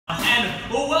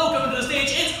Well, welcome to the stage,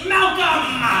 it's Malcolm!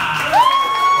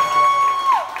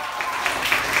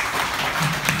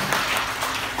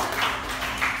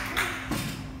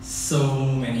 So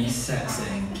many sex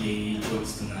and gay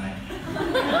jokes tonight.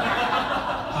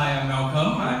 Hi, I'm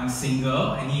Malcolm. I'm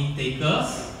single. Any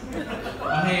takers?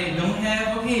 Okay, don't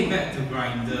have? Okay, back to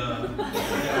Grindr.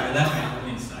 I left my phone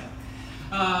inside.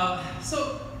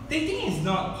 So dating is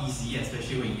not easy,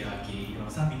 especially when you are gay. You know,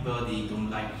 some people they don't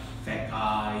like fat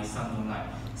guys, some don't like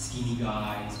skinny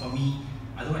guys. For me,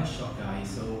 I don't like short guys.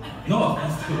 So no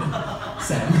offense to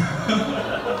Sam.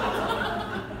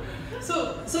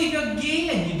 So if you're gay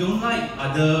and you don't like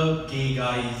other gay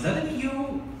guys, does that make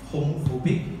you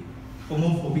homophobic?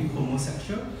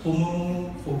 Homosexual?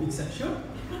 Homophobic sexual?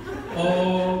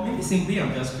 Or maybe simply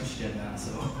I'm just Christian now,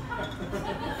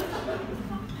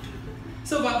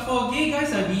 So but for gay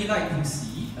guys I really like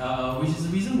pussy, which is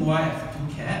the reason why I have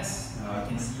 2 cats, you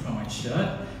can see from my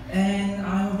shirt. And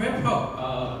I'm a very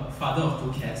proud father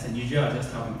of 2 cats, and usually I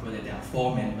just tell people that there are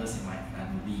 4 members in my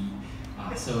family.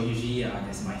 So usually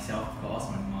there's myself, of course,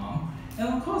 my mom, and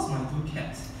of course my 2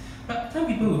 cats. But some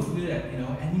people will feel that, you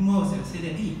know, animals, they'll say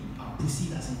that, hey, pussy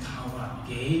doesn't count,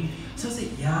 okay? So I said,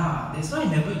 yeah, that's why I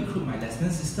never include my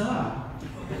lesbian sister. Oh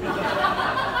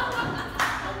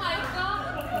my god!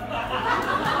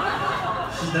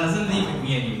 She doesn't live with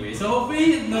me anyway, so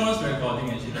hopefully no one's recording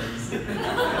and she doesn't see.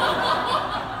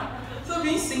 So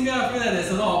being single, I feel that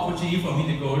there's a lot of opportunity for me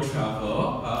to go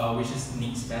travel, which is the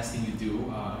next best thing to do.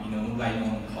 You know, like in a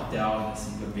hotel, in a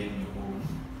single bed on your own.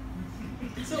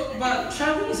 So, but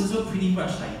traveling is also pretty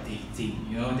much like dating.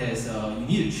 You know, there's you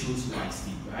need to choose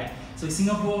wisely, right? So in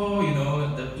Singapore, you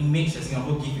know, the image that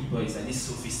Singapore gives people is like this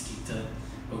sophisticated,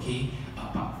 okay,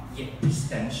 but yet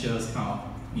pretentious kind of,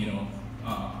 you know,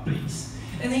 place.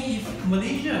 And then if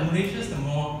Malaysia is the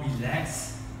more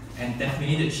relaxed and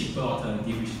definitely the cheaper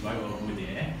alternative, which is why we'll go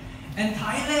there. And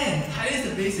Thailand is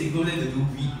the place you go there to do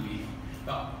weed with.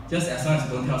 But just as long as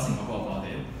you don't tell Singapore about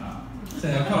it. So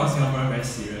I call Singaporean very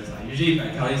serious. Usually if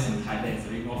I tell this in Thailand, it's a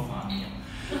bit more funny.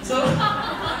 So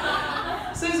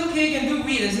it's okay, you can do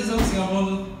weed, it's just only Singapore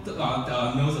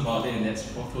knows about it, and that's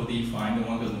totally fine. No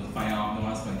one's going to find out, no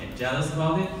one's going to get jealous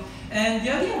about it. And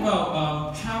the other thing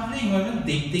about traveling or even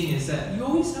dating is that you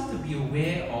always have to be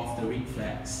aware of the red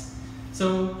flags.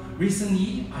 So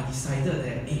recently, I decided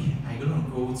that, hey, I'm going to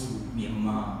go to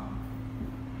Myanmar.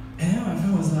 And then my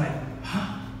friend was like,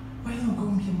 huh? Why don't you go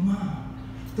to Myanmar?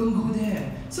 Don't go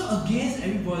there. So against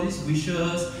everybody's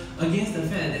wishes, against the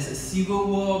fact that there's a civil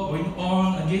war going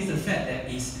on, against the fact that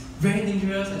it's very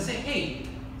dangerous, I say, hey,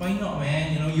 why not,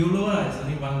 man? You know, YOLO, there's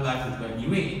only one life to go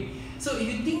anyway. So if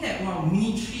you think that, wow,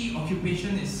 military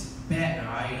occupation is bad,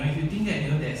 right? You know, if you think that, you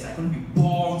know, there's like going to be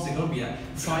bombs, there's going to be like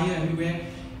fire everywhere,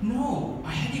 no,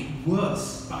 I had it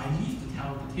worse, but I live to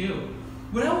tell the tale.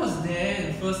 When I was there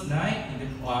the first night in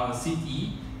the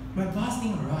city, my bus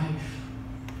didn't arrive.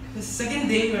 The second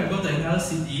day when I go to another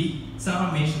city,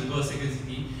 somehow managed to go to the second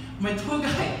city, my tour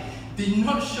guide did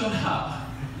not show up.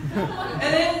 And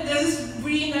then there's this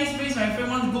really nice place, my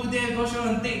friend wanted to go there, go show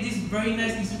and take this very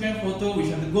nice Instagram photo which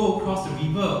had to go across the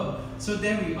river. So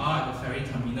there we are at the ferry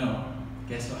terminal.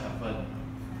 Guess what happened?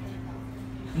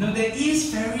 No, there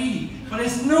is ferry, but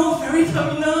there's no ferry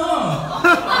terminal!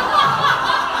 The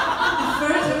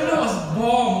ferry terminal was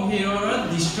bombed, okay, or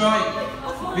destroyed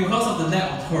because of the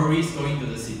lack of tourists going to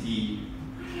the city.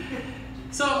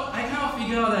 So I kind of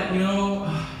figure out that, you know,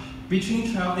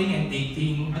 between traveling and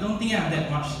dating, I don't think I have that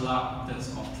much luck in terms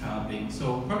of traveling.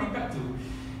 So probably back to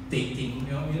dating,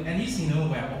 you know, at least, you know,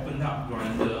 when I opened up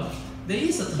Grindr, there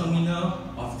is a terminal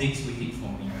of dates waiting for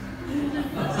me.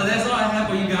 So that's all I have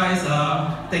for you guys.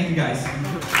 Thank you guys.